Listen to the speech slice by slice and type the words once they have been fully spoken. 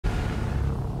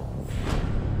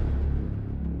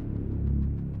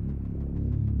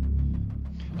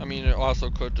mean, it also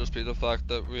could just be the fact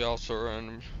that we also are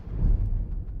in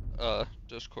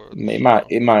Discord. It might.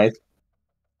 It might.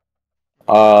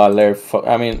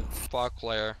 I mean, fuck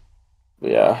Lair.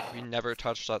 Yeah. We never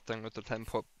touched that thing with the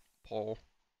 10-foot pole.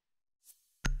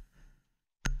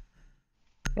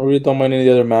 I really don't mind any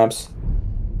other maps.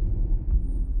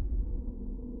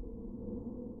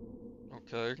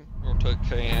 Okay, we'll take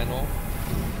Kano.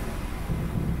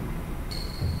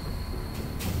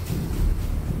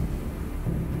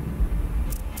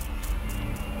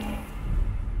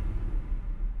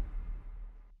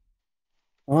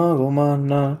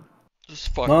 Just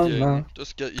fuck Ying.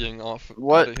 Just get Ying off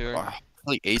out of here. I feel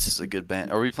like Ace is a good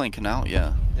band. Are we playing Canal?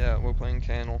 Yeah. Yeah, we're playing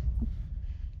Canal.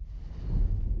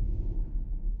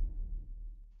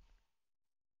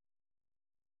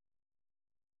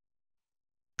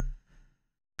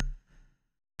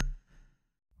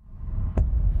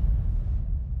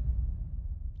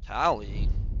 Tally?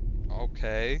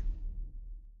 Okay.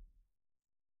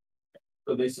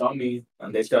 So they saw me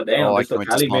and they said, damn, Oh, there's a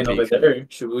Cali man over there.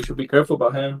 We should be careful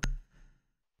about him.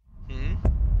 Hmm?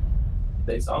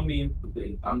 They saw me.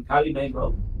 I'm Cali man,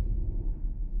 bro.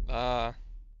 You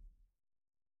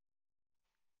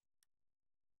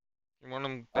want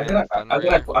him I got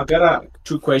a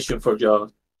true question for y'all.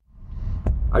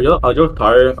 Are you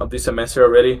tired of this semester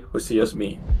already, or is it just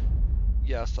me?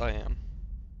 Yes, I am.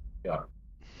 Yeah.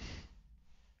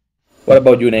 What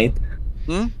about you, Nate?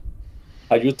 Hmm?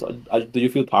 Do you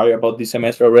feel tired about this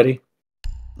semester already?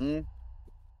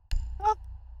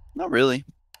 Not really.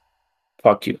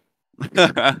 Fuck you.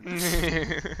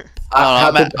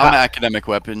 I'm an academic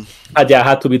weapon. Yeah, I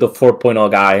had to be the 4.0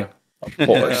 guy. Of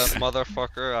course. Yeah,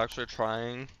 motherfucker actually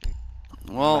trying.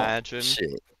 Well, imagine.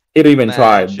 Shit. He didn't even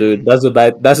try, dude. That's the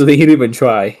thing. He didn't even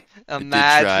try.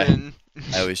 Imagine.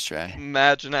 I always try.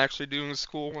 Imagine actually doing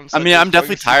school. I mean, I'm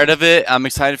definitely tired of it. I'm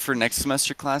excited for next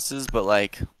semester classes, but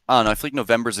like, I don't know. I feel like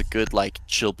November's a good like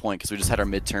chill point because we just had our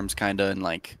midterms kinda, and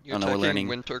like, I don't know, we're learning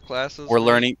winter classes. We're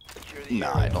learning.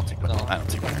 No, I don't take winter. I don't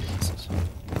take winter classes.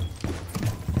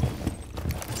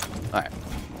 All right,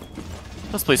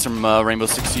 let's play some Rainbow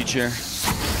Six Siege here.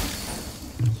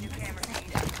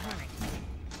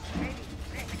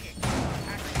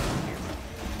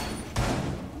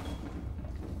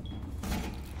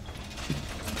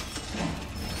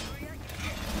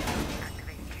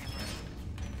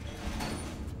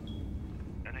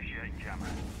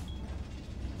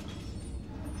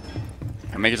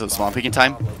 I make it to the spawn peeking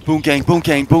time. Boom gang, boom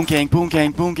gang, boom gang, boom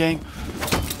gang, boom gang.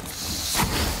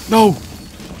 No!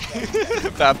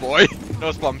 Bad boy.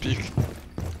 No spawn peek.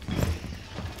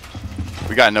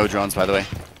 We got no drones, by the way.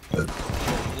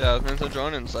 Yeah, there's a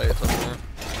drone in sight somewhere.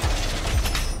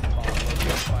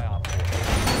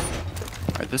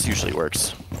 Alright, this usually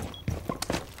works.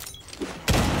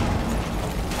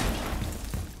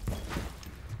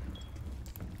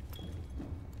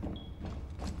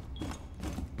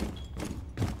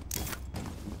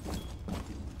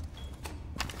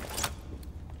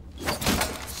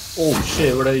 Oh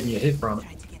shit, where did I even get hit from?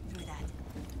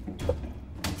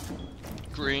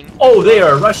 Green. Oh, they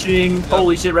are rushing! Yep.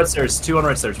 Holy shit, red stairs. 2 on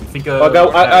red stairs. I think I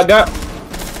got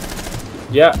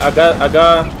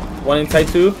one inside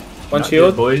too. One not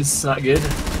shield. Good, boys, not good.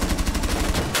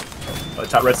 Oh,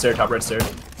 top red stair, top red stair.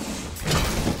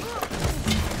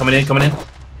 Coming in, coming in.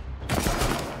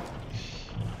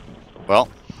 Well.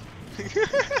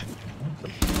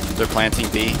 They're planting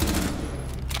B.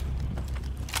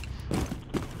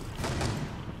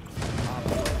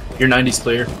 Your 90's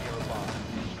clear.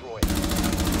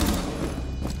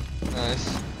 Nice.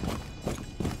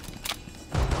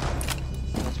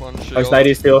 That's one shield. Nice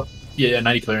 90 still. Yeah,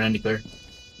 90 clear, 90 clear.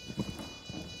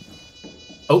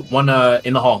 Oh, one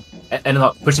in the hall. In the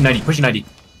hall. Pushing 90, pushing 90.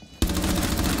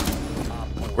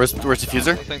 Where's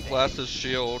diffuser? I think last is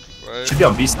shield, right? Should be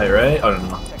on B side, right? I don't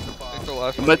know. I think the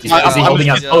last But he's holding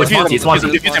out. Oh, it's Monty, it's Monty.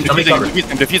 I'm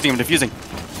defusing.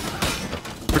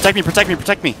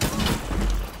 Protect me.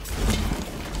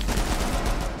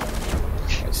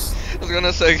 I was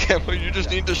gonna say, Campbell, you just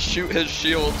need to shoot his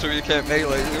shield so he can't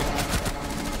melee you.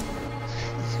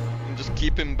 And just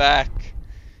keep him back.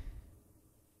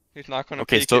 He's not gonna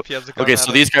peek if he has a gun. Okay,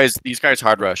 so these guys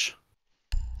hard rush.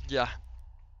 Yeah.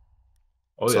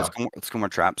 Oh so yeah. Let's go more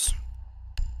traps.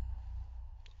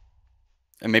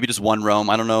 And maybe just one roam.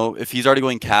 I don't know. If he's already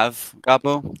going Cav,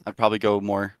 Gapo, I'd probably go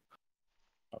more.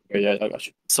 Okay, yeah, I got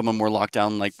you. Someone more locked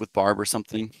down, like with Barb or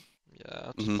something.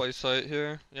 Yeah, let's play sight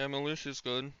here. Yeah, Malushi's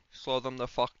good. Slow them the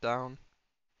fuck down.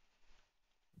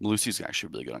 Malushi's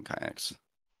actually really good on kayaks.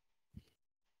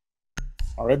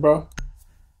 Alright, bro.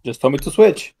 Just tell me to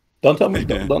switch. Don't tell me.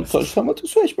 Don't tell me to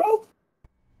switch, bro.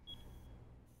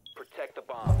 Protect the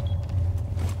bombs.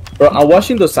 Bro, I'm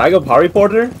watching the saga of Harry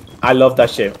Potter. I love that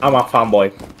shit. I'm a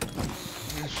fanboy.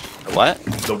 What?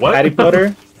 The what? Harry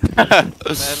Potter. Man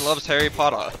loves Harry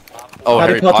Potter. Oh,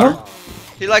 Harry Potter?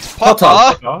 He likes Potter.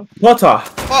 Potter. Oh, Potter.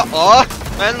 Potter.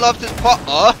 Man loves his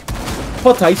Potter.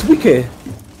 Potter is wicked.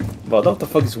 Well, what the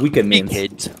fuck is wicked means?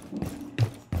 Kid.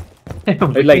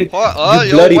 Like, Potter,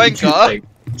 you you bloody wanker. like,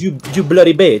 you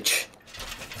bloody bitch.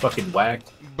 fucking whack.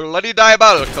 Bloody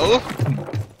diabolical.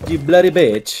 You bloody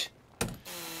bitch.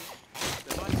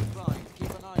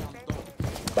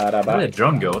 Where did that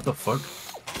drum go? What the fuck?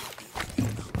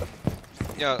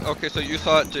 Yeah, okay, so you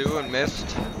saw it too and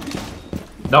missed.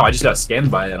 No, I just got scanned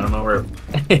by it. I don't know where.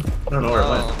 I don't know where it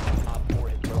went.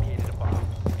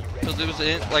 Because it was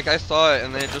in, like, I saw it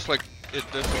and then it just, like, it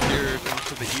disappeared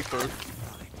into the ether.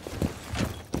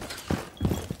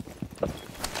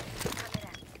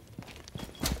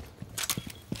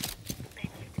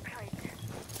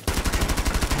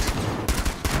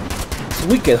 It's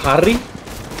wicked, Harry.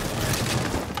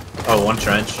 Oh, one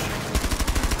trench.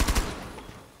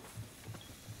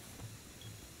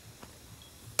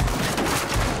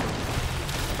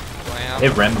 They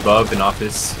have Ram above in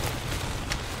office.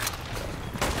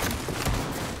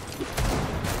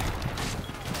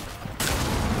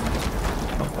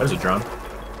 Oh, there's a drone.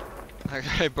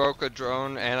 I broke a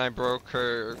drone and I broke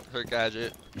her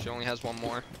gadget. She only has one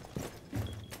more. Can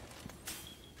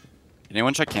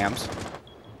anyone check cams?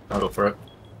 I'll go for it.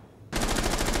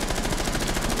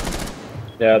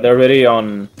 Yeah, they're already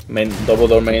on main, double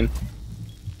door main.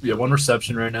 Yeah, one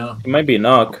reception right now. It might be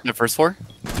knock. The first floor?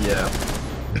 Yeah.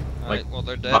 Alright, well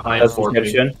they're dead. behind now. That's 4B.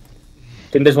 reception.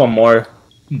 I think there's one more.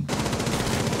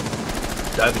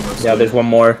 Diving mostly. Yeah, there's one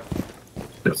more.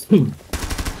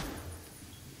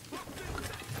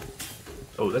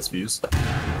 Oh, that's views.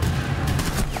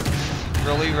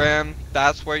 Really, Ram?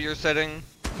 That's where you're sitting?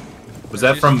 Was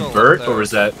that You're from still Bert up or there.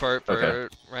 was that? Bert, Okay.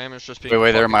 Ram is just being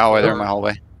Wait, they're in my fucking hallway, they're in forward. my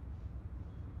hallway.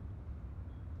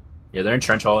 Yeah, they're in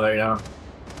trench hall right now.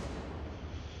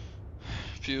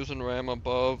 Fuse and Ram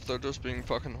above, they're just being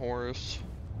fucking Horus.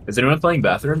 Is anyone playing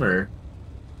bathroom or?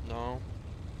 No.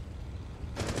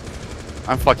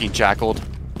 I'm fucking jackaled.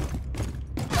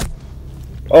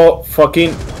 Oh,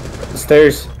 fucking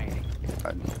stairs.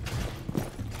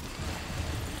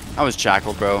 I was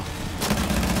jackaled, bro.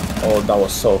 Oh, that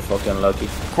was so fucking lucky.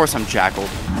 Of course I'm jackaled.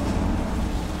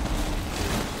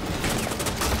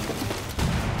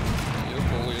 You're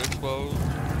fully exposed.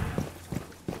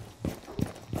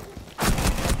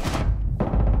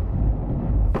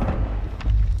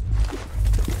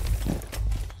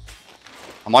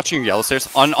 I'm watching your yellow stairs.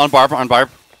 On barb, on barb.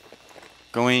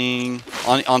 Going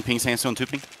on ping sandstone 2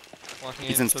 ping. Walking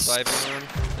He's in into the diving room.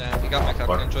 Damn, he got my cup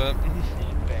Fuck. into it.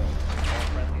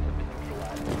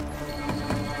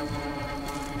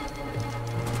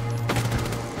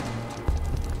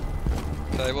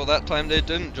 Okay, well that time they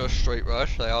didn't just straight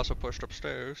rush, they also pushed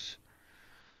upstairs.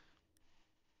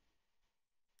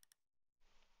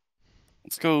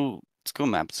 Let's go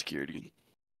map security.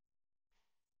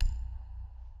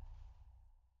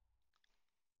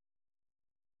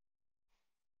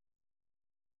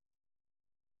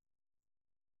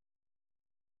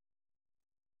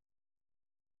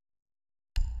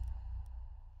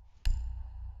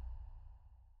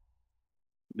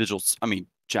 Vigils, I mean,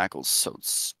 Jackal's so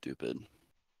stupid.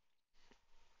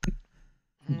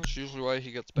 That's usually why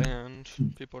he gets banned.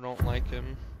 People don't like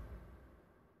him.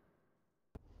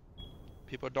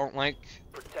 People don't like...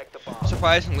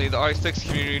 Surprisingly, the R6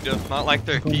 community does not like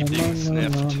their feet being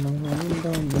sniffed.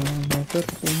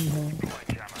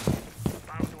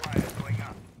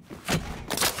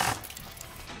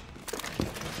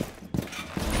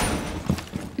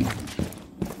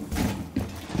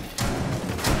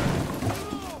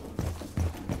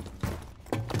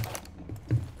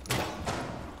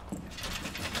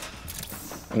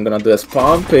 I'm gonna do a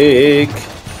spawn pick.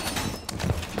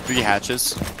 3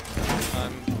 hatches.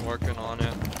 I'm working on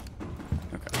it.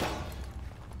 Okay.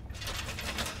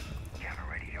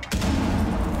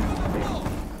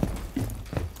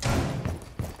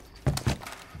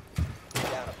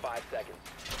 Down to 5 seconds.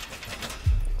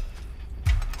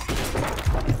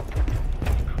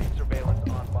 Increased surveillance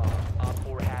on bomb. Op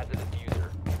 4 hazardous user.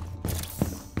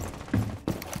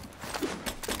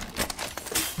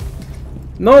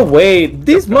 No way,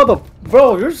 this mother,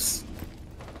 bro, you're.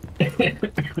 Oh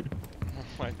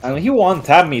my And he one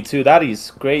tapped me too. That is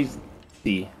crazy.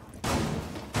 I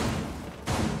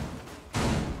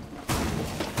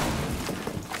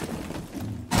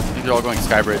think they're all going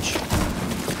Skybridge.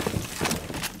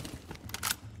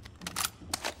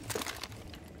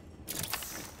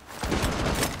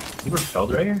 You were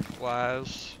felled right here?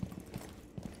 Waz.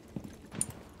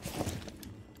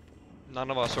 None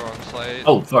of us are on site.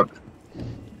 Oh fuck.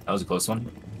 That was a close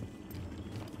one.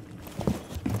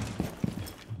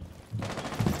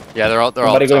 Yeah, they're all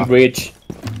Somebody going top. bridge.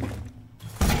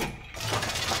 I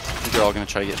think they're all gonna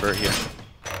try to get Bert here.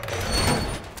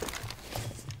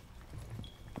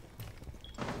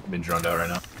 I've been droned out right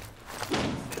now.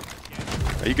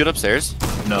 Are you good upstairs?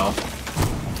 No.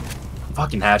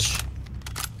 Fucking hatch.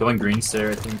 Going green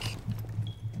stair, I think.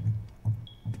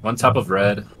 One top of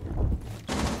red.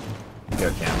 Go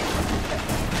camp.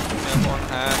 And one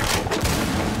hat.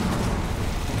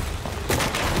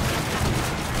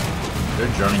 They're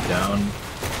droning down.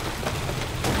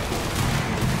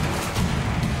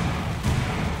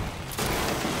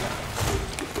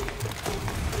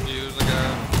 Use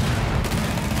again.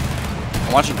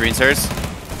 I'm watching green stairs.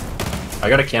 I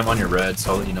got a cam on your red,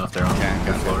 so I'll let you know if they're on Okay,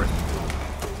 the okay. floor.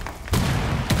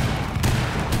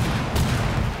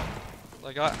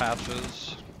 I got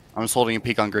hatches. I'm just holding a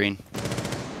peek on green.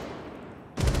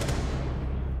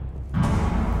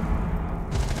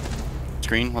 It's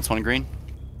green. What's one in green?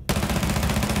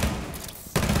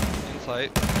 In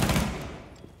sight.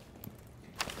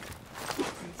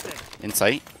 In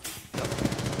sight.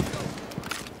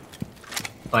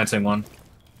 Planting one.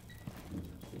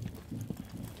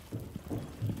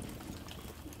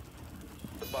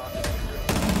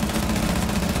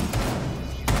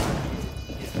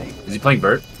 Is he playing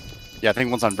Bert? Yeah, I think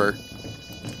one's on Bert.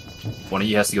 One of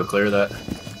you has to go clear that.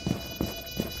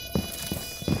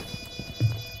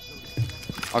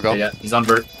 I'll go. Yeah, he's on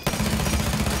Bert.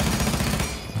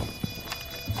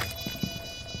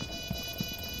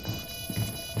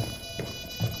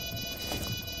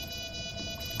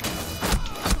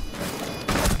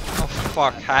 Oh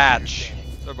fuck, hatch.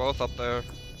 They're both up there.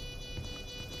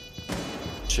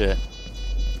 Shit.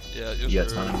 Yeah, you're You got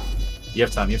screwed. time. You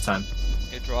have time, you have time.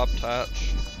 He dropped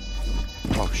hatch.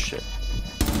 Oh shit.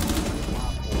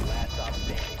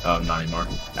 Oh, not anymore.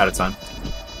 Out of time.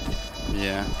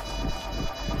 Yeah.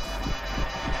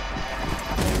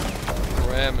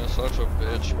 Ram is such a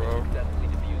bitch, bro. Successfully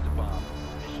defused a bomb.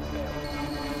 Mission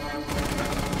failed.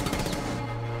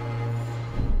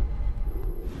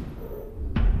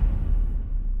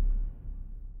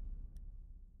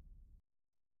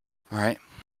 All right.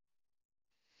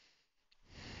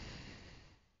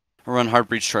 I'll run hard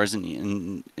breach charge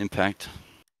in impact.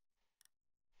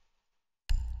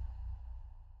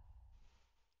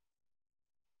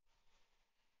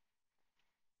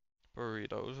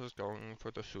 Burritos is going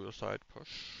for the suicide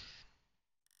push.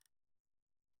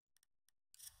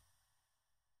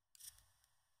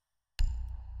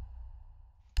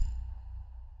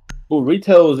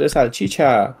 Burritos de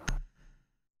salchicha.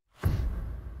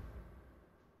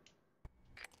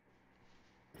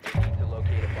 Need to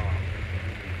locate a bomb.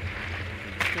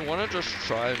 You wanna just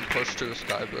try and push to the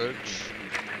sky bridge?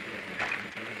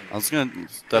 I was gonna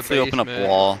definitely open up basement.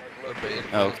 wall. Or basement.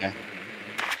 Oh, okay.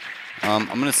 I'm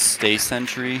gonna stay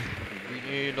sentry. We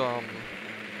need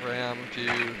Ram,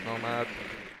 Fuse, Nomad.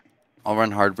 I'll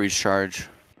run hard breach charge.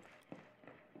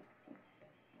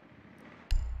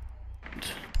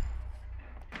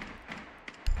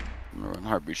 I'm gonna run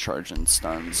hard breach charge and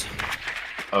stuns.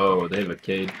 Oh, they have a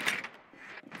Cade.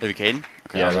 They have a Caden?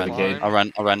 Okay, Yeah, I'll they run, have a Cade.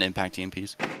 I'll run impact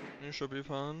EMPs. You should be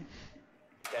fine.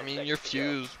 I 10 mean, your seconds to go.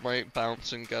 fuse might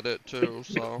bounce and get it too,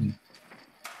 so.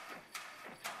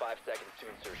 5 seconds to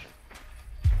insertion.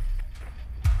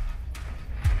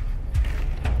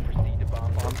 Proceed to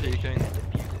bomb Bomb location peeking. and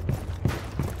defuse it.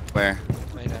 Where?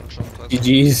 Main entrance. I think.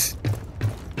 GG's.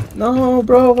 No,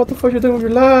 bro, what the fuck you doing with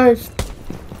your life?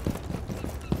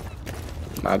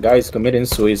 My guy's committing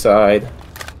suicide.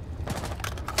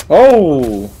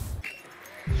 Oh!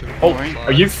 Super Oh, inside.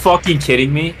 are you fucking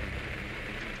kidding me?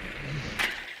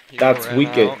 He That's ran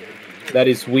wicked. out. That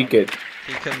is wicked.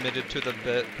 He committed to the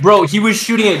bit. Bro, he was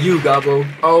shooting at you, Gabo.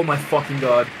 Oh my fucking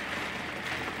god.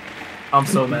 I'm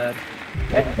so mad.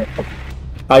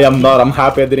 I am not. I'm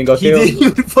happy I didn't go He kill. didn't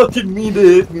even fucking mean to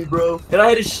hit me, bro. And I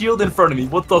had a shield in front of me.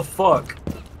 What the fuck?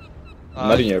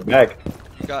 Not in your back.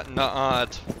 You got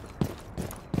nut.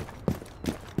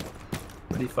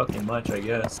 Pretty fucking much, I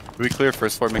guess. Do we clear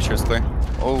first floor? Make sure it's clear.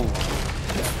 Oh,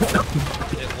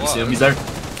 It You see him? He's was. there.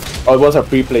 Oh, it was a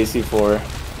pre-play C4.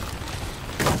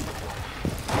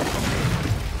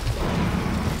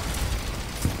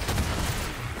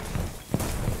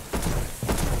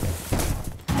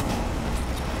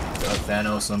 Got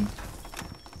Thanos him.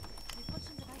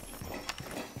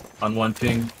 On one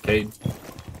ping, Cade.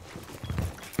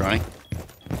 running.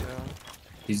 Yeah.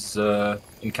 He's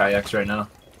in kayaks right now.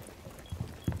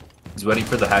 He's waiting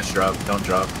for the hatch drop. Don't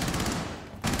drop.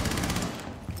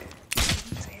 I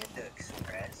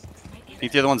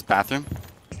think the other one's bathroom.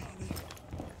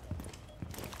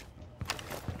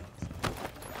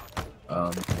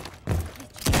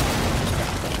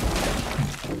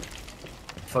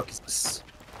 fuck is this?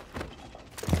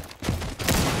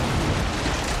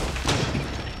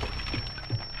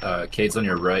 Cade's on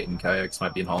your right, and Kayaks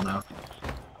might be in hall now.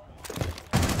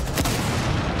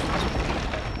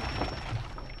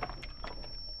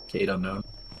 Cade unknown.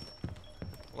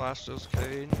 Last is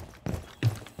Cade.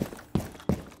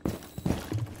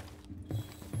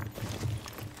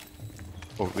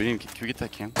 Oh, we didn't. Can we get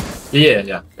that cam?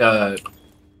 Yeah.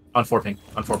 On 4 ping.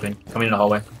 On 4 ping. Coming in the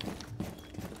hallway.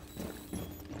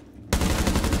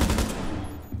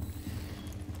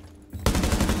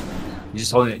 You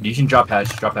just holding it. You can drop hatch.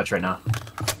 Drop hatch right now.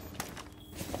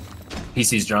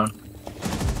 PC's drone.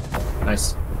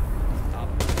 Nice.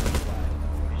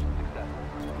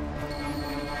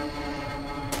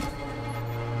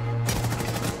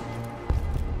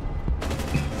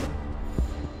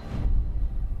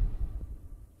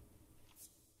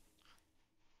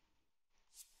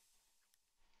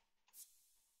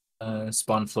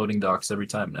 Spawn floating docks every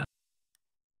time now.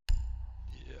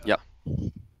 Yeah.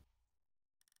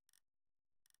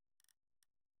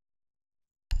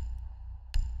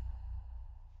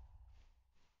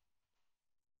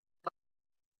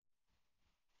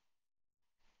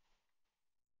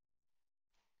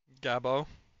 Gabo.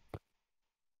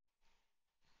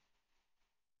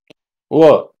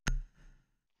 What?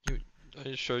 Are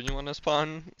you sure you want to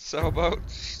spawn sailboat?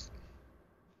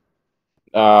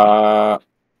 I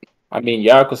mean,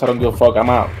 yeah, cause I don't give a fuck. I'm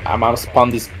out spawn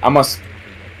this. I must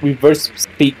reverse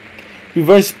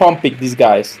spawn pick these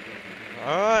guys.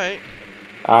 Alright.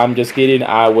 I'm just kidding.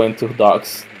 I went to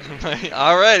docks.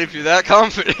 Alright, if you're that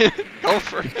confident, go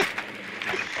for it.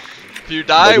 If you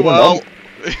die, you don't well. know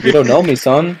You don't know me,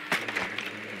 son.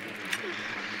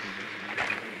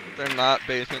 They're not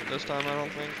basement this time, I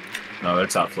don't think. No, they're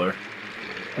top floor.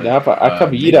 Leva a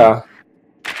cabida.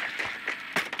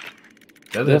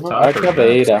 Yeah, they're Leva top a floor.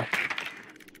 caveira.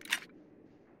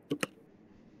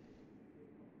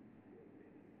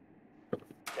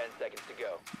 Seconds to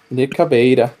go. De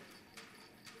caveira.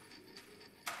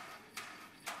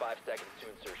 5 seconds to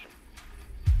insertion.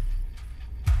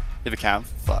 You have a cam?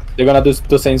 Fuck. They're gonna do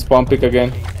the same spawn pick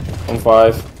again. On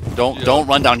 5. Don't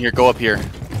run down here. Go up here.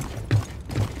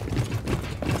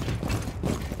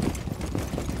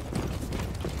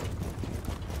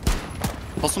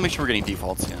 Also, make sure we're getting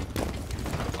defaults again.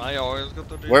 I always get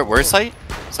the default. Where's site?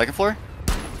 Second floor?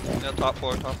 Yeah, top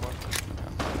floor, top floor.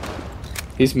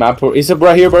 He's map. He's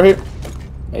right here, right here.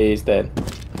 He's dead.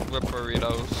 Whip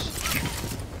burritos.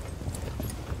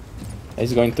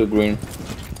 He's going to green.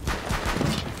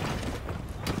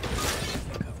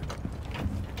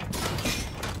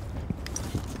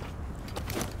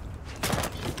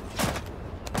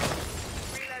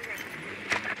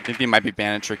 I think they might be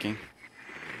bandit tricking.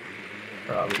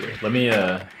 Probably. Let me,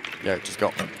 Yeah, just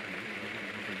go.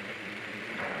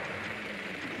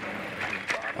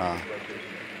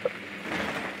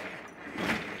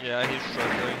 Yeah, he's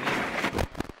struggling.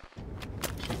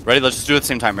 Ready? Let's just do it at the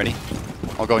same time. Ready?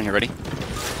 I'll go in here. Ready?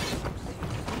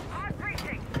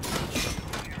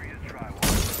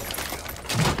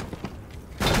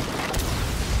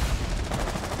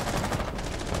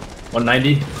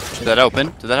 $190. Did that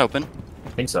open? Did that open? I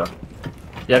think so.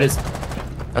 Yeah, it is.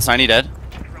 That's 90 dead.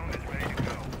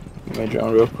 My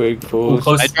drone real quick. Ooh, Fools.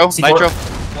 close. Nitro? C4. Nitro?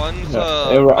 One's,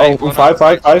 Oh, on 5.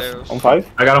 On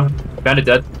 5. I got him. Bandit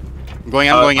dead. I'm going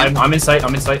in. I'm going in. I'm in sight.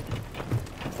 I'm in sight.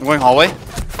 I'm going hallway.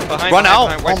 Behind, Run out!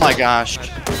 behind, Oh my gosh.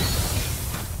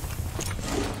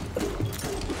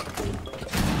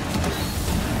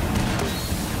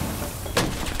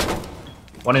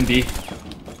 One in B.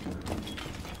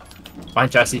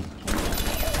 Behind chassis.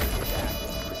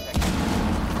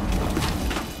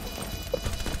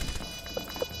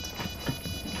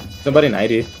 Somebody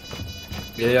 90.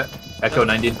 Yeah. Echo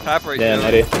 90. Cap right Yeah,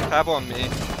 here. 90. Cap on me.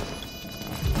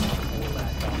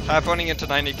 Cap running into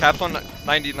 90. Cap on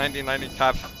 90, 90, 90.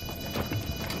 Cap.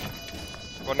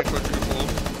 Running towards you,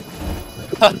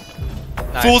 fool.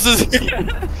 Nice. Fools is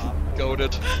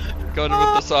Goated. Goated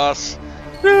with the sauce.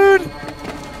 dude.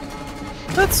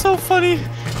 That's so funny.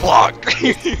 Block!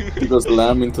 He goes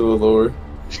lamb into the lower.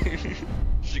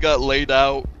 She got laid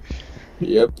out.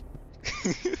 Yep.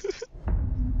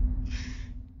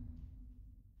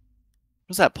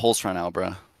 What's that pulse run out,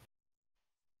 bro?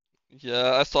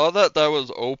 Yeah, I saw that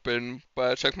was open,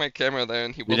 but I checked my camera there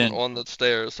and he wasn't didn't- on the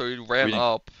stairs, so he ran didn't-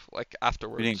 up, like,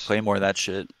 afterwards. We didn't claymore that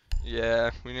shit.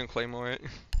 Yeah, we didn't claymore it.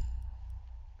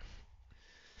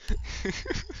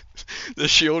 The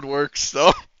shield works,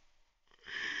 though.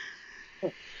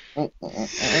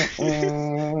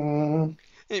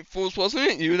 Hey, fools, wasn't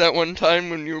it you that one time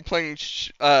when you were playing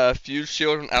Fuse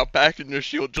Shield and Outback and your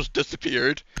shield just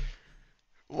disappeared?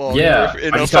 While Yeah, you were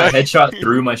in I a just got fight. headshot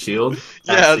through my shield.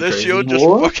 Yeah, That's the crazy. shield just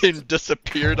What? fucking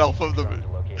disappeared off of the.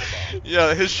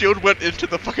 Yeah, his shield went into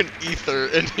the fucking ether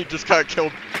and he just got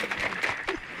killed.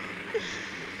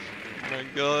 Oh my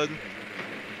god.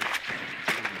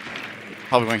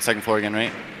 Probably going second floor again,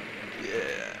 right? Yeah.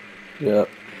 Yeah.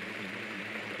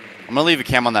 I'm gonna leave a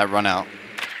cam on that run out.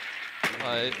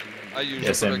 I usually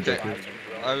Yeah, same put a objective.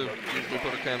 I usually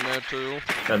put a cam there too.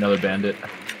 Got another bandit.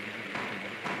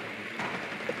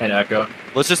 And Echo.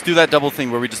 Let's just do that double thing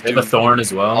where we just They do. have a thorn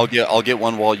as well. I'll get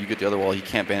one wall, you get the other wall. He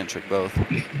can't bandit trick both.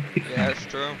 Yeah, it's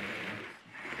true.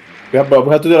 Yeah, but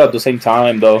we have to do it at the same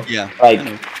time, though. Yeah. Like, I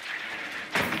know.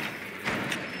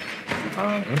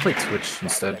 I'm gonna play Twitch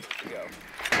instead.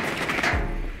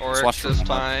 watch Oryx for this him.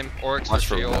 time. Oryx for Watch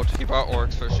for him. shield. He brought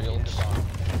Oryx for shields. So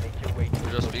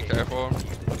just be careful.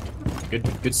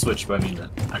 Good switch by me then.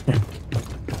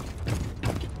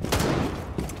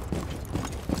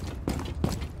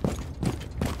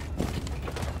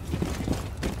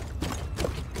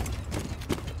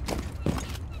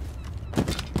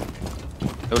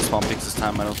 No spawn picks this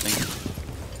time, I don't think.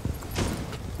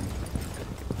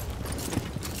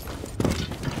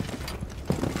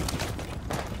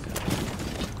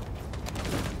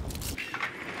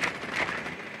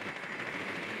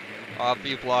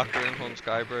 B blocker and home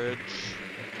Skybridge.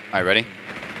 Alright, ready?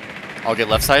 I'll get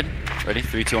left side. Ready?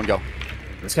 3, 2, 1, go.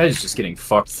 This guy's just getting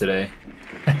fucked today.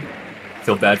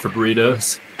 Feel bad for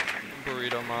burritos.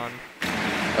 Burrito mon.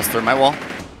 Let's throw my wall.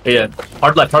 Yeah,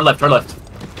 hard left, hard left, hard left.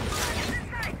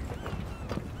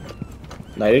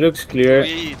 90 looks clear.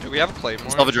 Do we have a Claymore?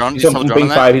 Still have a drone. He's You still on have a drone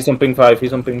ping on 5, that? he's on ping 5,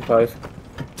 he's on ping 5.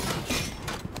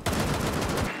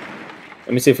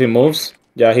 Let me see if he moves.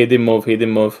 Yeah, he didn't move, he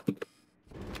didn't move.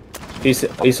 He's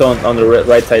on the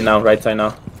right side now, right side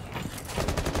now.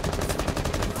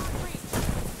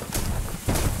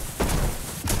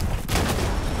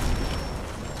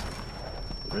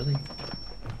 Really?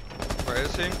 Where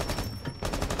is he?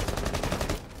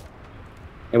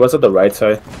 It was at the right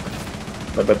side.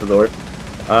 Right by the door.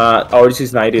 Ours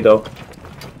is 90 though.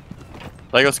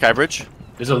 Lego Skybridge.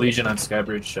 There's a Legion on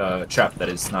Skybridge, trap that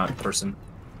is not person.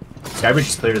 Skybridge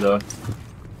is clear though.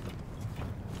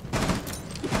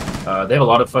 They have a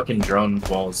lot of fucking drone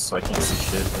walls, so I can't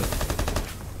see shit.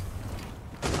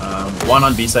 But... one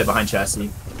on B side behind chassis.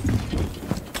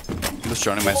 I'm just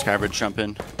droning my Skybridge jump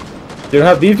in. They don't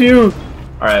have defuse!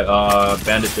 Alright,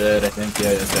 bandit dead, I think.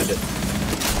 Yeah, that's bandit.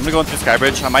 I'm gonna go in through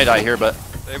Skybridge. I might die here, but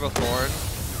They have a Thorn.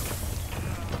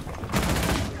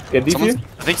 Get defuse?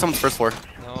 I think someone's first floor.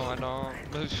 No, I don't.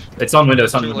 It's on window,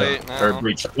 it's on Too window. late now. Or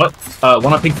breach. What?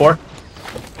 One on pink 4.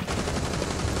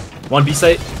 One B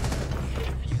site.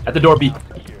 At the door B.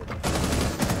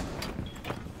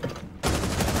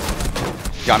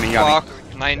 Got me, got me.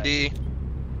 Fuck, 90.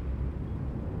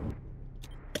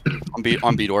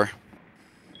 On B door.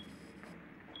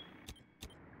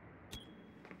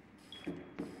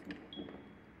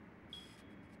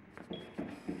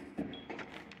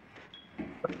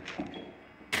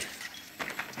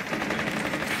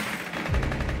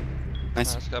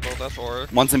 Nice. Nice, got both. That's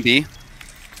Oryx. One's in B.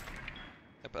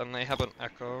 Yep, and they have an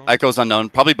Echo. Echo's unknown.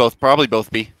 Probably both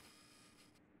B.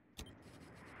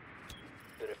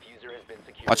 The diffuser has been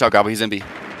secured. Watch out, Gabo. He's in B.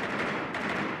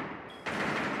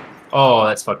 Oh,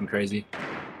 that's fucking crazy.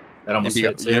 That In almost B.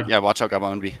 hit too. Yeah, watch out,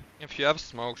 Gabo. In B. If you have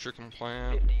smokes, you can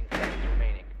plant. 15 seconds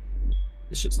remaining.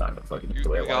 This shit's not gonna fucking You, the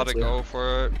way I you want gotta it to. go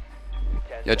for it.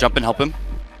 10 Yeah, jump and help him.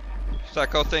 This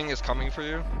Echo thing is coming for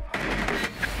you.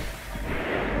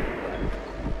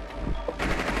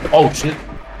 Oh shit.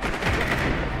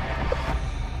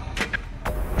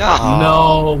 No!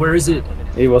 No, where is it?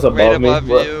 He was Right above me. above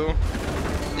What? you.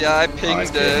 Yeah, I Oh, it's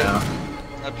pinged good it. now.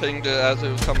 I pinged it as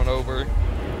it was coming over.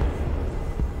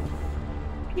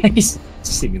 He's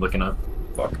just see me looking up.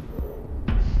 Fuck.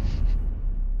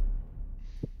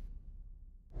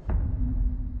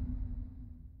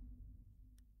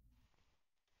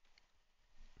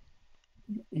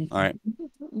 Alright.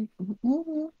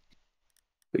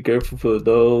 Be careful for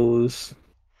those.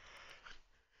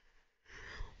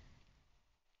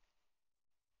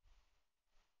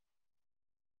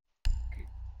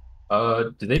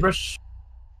 Did they rush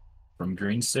from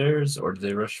green stairs or did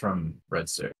they rush from red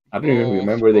stairs? I don't even Both,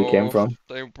 remember where they came both. from.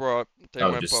 They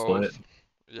Oh, went just both. split.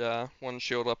 Yeah, one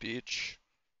shield up each.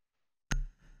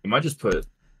 You might just put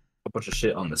a bunch of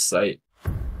shit on the site.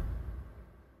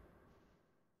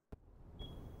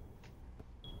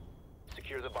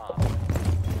 Secure the bomb.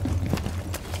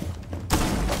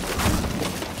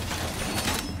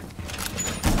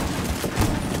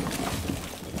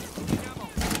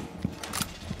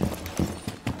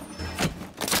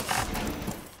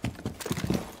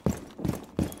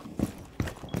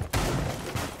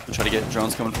 We'll try to get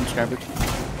drones coming from Skybridge.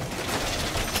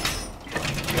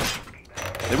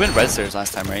 They went red stairs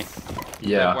last time, right?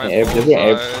 Yeah. Went Yeah, both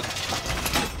yeah. sides.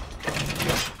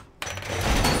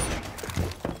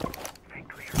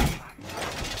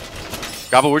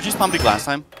 Gabo, where'd you spawn big last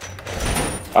time?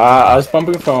 I was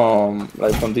pumping from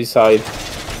this side.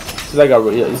 It's like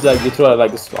you throw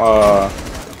like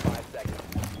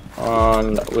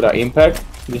on with an impact,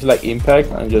 just like impact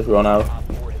and just run out.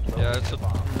 Yeah, it's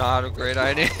not a great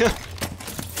idea.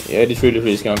 Yeah, it's really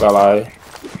risky, I'm gonna lie.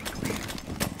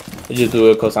 I just do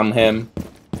it cause I'm him.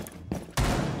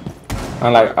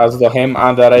 And like as the him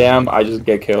and that I am, I just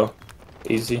get killed.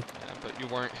 Easy. Yeah, but you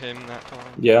weren't him that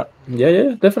time. Yeah,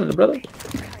 definitely, brother.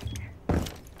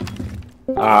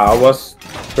 I was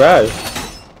trash.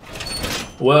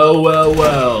 Well, well,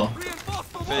 well.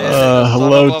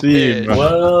 Hello, team.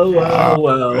 Well.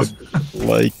 I'd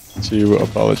like to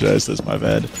apologize. That's my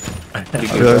bad. I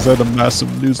realized I had a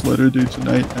massive newsletter due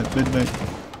tonight at midnight.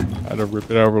 I had to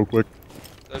rip it out real quick.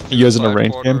 You guys in a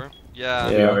ranked game? Yeah.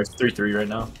 Yeah, it's 3-3 right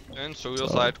now. In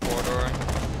suicide corridor.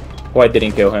 Why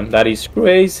didn't kill him? That is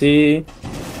crazy.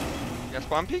 Yeah,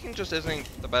 spawn peeking just isn't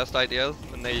the best idea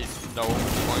when they know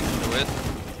who's going to do it.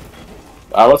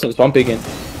 I wasn't spawn picking.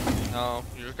 No,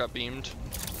 you just got beamed.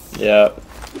 Yeah.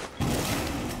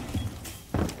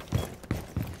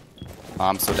 Oh,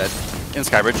 I'm so dead. In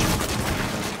Skybridge.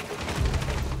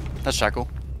 That's Shackle.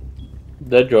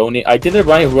 The drone. I did the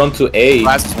run to A.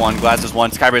 Glass is one.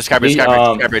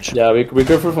 Skybridge. Yeah, we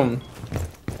careful from.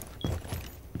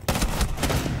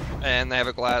 And they have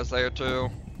a glass there too.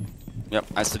 Yep,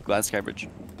 I said Glass Skybridge.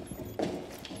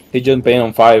 He just been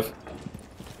on 5.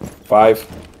 5.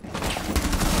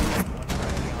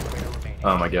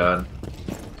 Oh my god.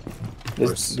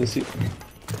 This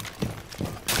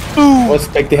I was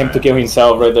expecting him to kill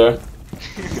himself right there.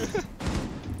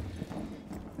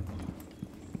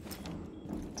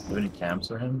 Have any camps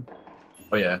for him?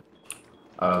 Oh yeah.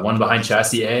 One behind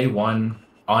chassis A, one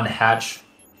on hatch.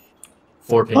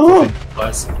 4 pink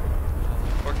plus.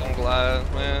 Fucking glass,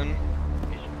 man.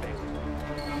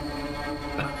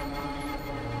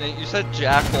 Nate, you said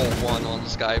Jackal won on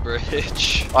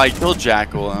Skybridge. I killed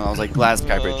Jackal and I was like, Glass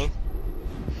Skybridge.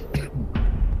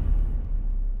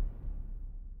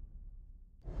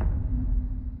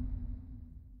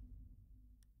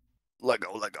 Let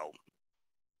go.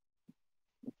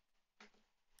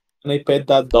 Can I pet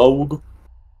that dog?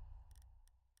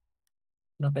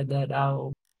 Not bad that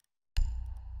out.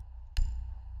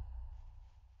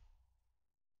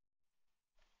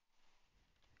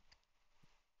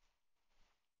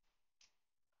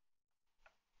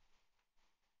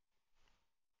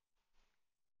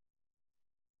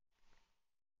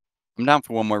 I'm down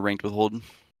for one more ranked with Holden.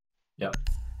 Yeah.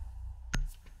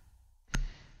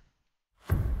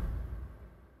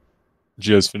 Did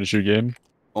you guys finish your game? It's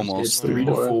Almost. 3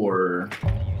 to 4.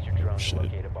 Use your drone to Shit.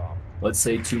 locate a bomb. Let's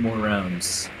say 2 more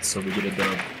rounds, so we get a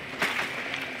dub.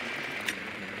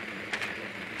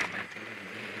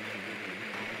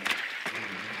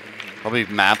 Probably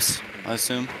maps, I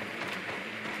assume.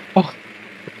 Yeah.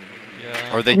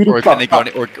 Or can they go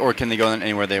or can they go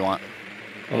anywhere they want?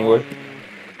 Anywhere.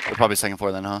 They're probably second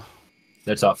floor then, huh?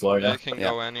 They're top floor, They yeah. can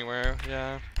Yeah. go anywhere,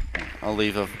 yeah. I'll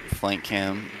leave a flank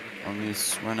cam on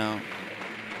these run out.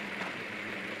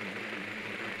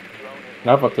 They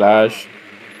have a Clash.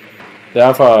 They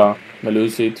have a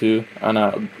Melusi too, and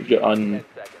on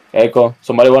Echo.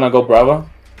 Somebody wanna go Bravo?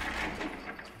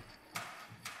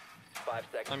 5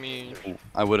 seconds. I mean,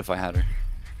 I would if I had her.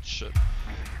 shit.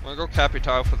 Wanna go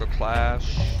Capital for the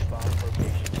Clash. Bomb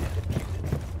location and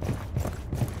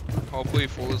defuse it. Hopefully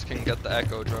Fools can get the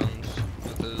Echo drones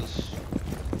with his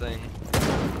thing.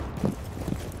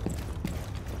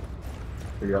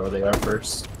 Figure out where they are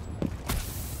first.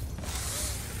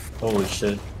 Holy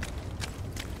shit.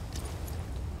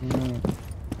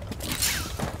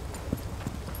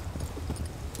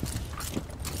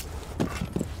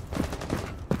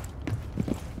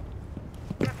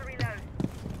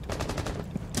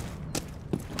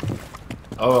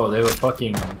 Oh, they were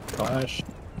fucking Clash.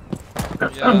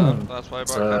 Yeah, that's why I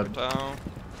It's, brought Capital.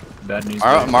 Bad news.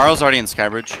 Maro's already in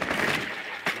Skybridge.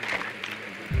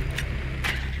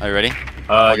 Are you ready?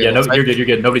 Yeah, no, you're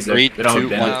good. Nobody's there. 3, They don't 2,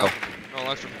 have 1, banned. go. No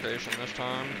electrification this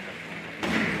time.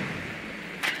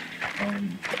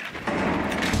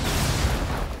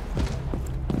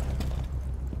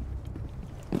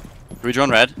 Can we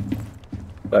drone red?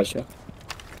 Gotcha.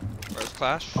 Where's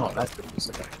Clash? Oh, that's good.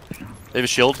 They have a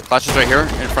shield. Clash is right here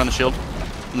in front of the shield.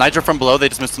 Nitro from below. They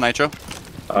just missed the Nitro.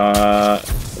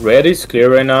 Red is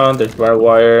clear right now. There's barbed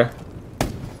wire.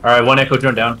 Alright, one echo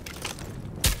drone down.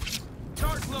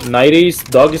 90s.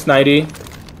 Dog is 90.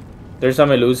 There's a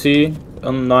Melusi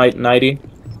on 90.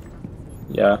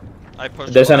 Yeah. I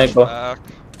pushed There's an flash echo. back.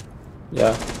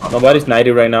 Yeah. Nobody's 90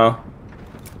 right now.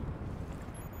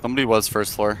 Somebody was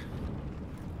first floor.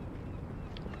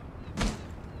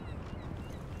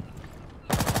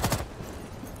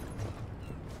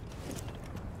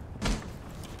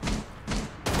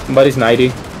 Somebody's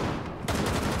 90.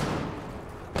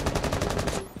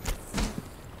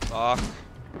 Dock.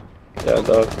 Yeah,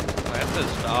 dog. Plant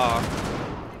is dock.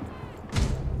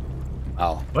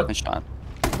 Wow. What? Nice shot.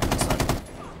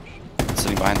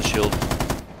 Sitting behind the shield.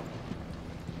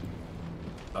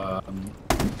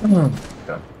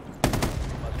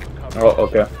 Oh,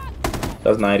 okay.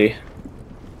 That's 90.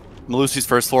 Malusi's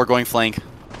first floor, going flank.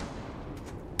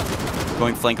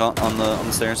 Going flank on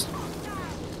the stairs.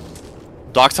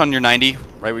 Doc's on your 90,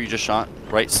 right where you just shot.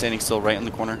 Right, standing still, right in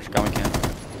the corner. Got one can.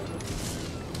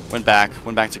 Went back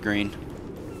to green.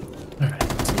 Alright,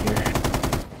 let's see here.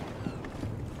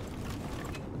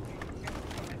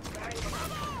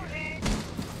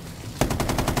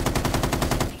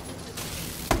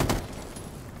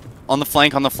 On the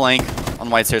flank, on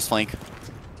white stairs flank.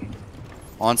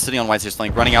 On sitting on white stairs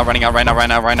flank. Running out, right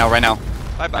now.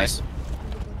 Bye bye. Nice.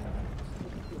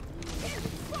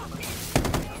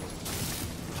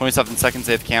 27 seconds,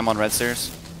 they have cam on red stairs.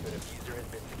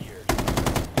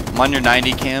 I'm on your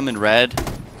 90 cam in red.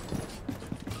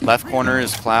 Left corner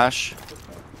is flash.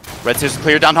 Red stairs is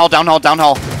clear. Down hall.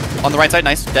 On the right side,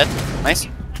 nice. Dead. Nice.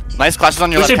 Nice clashes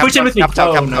on your left. Push in with me. Cap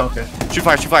out. No, okay. Shoot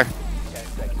fire.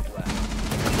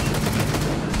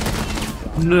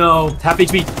 No. Half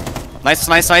HP.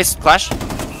 Nice. Clash.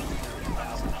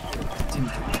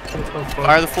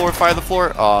 Fire the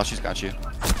floor. Oh, she's got you.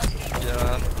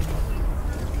 Yeah.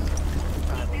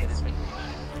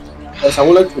 Yes, I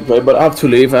would like to play, but I have to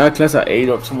leave. I have class at 8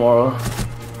 or tomorrow.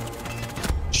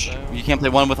 You can't play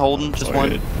one with Holden. Just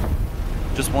one.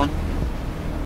 Just one.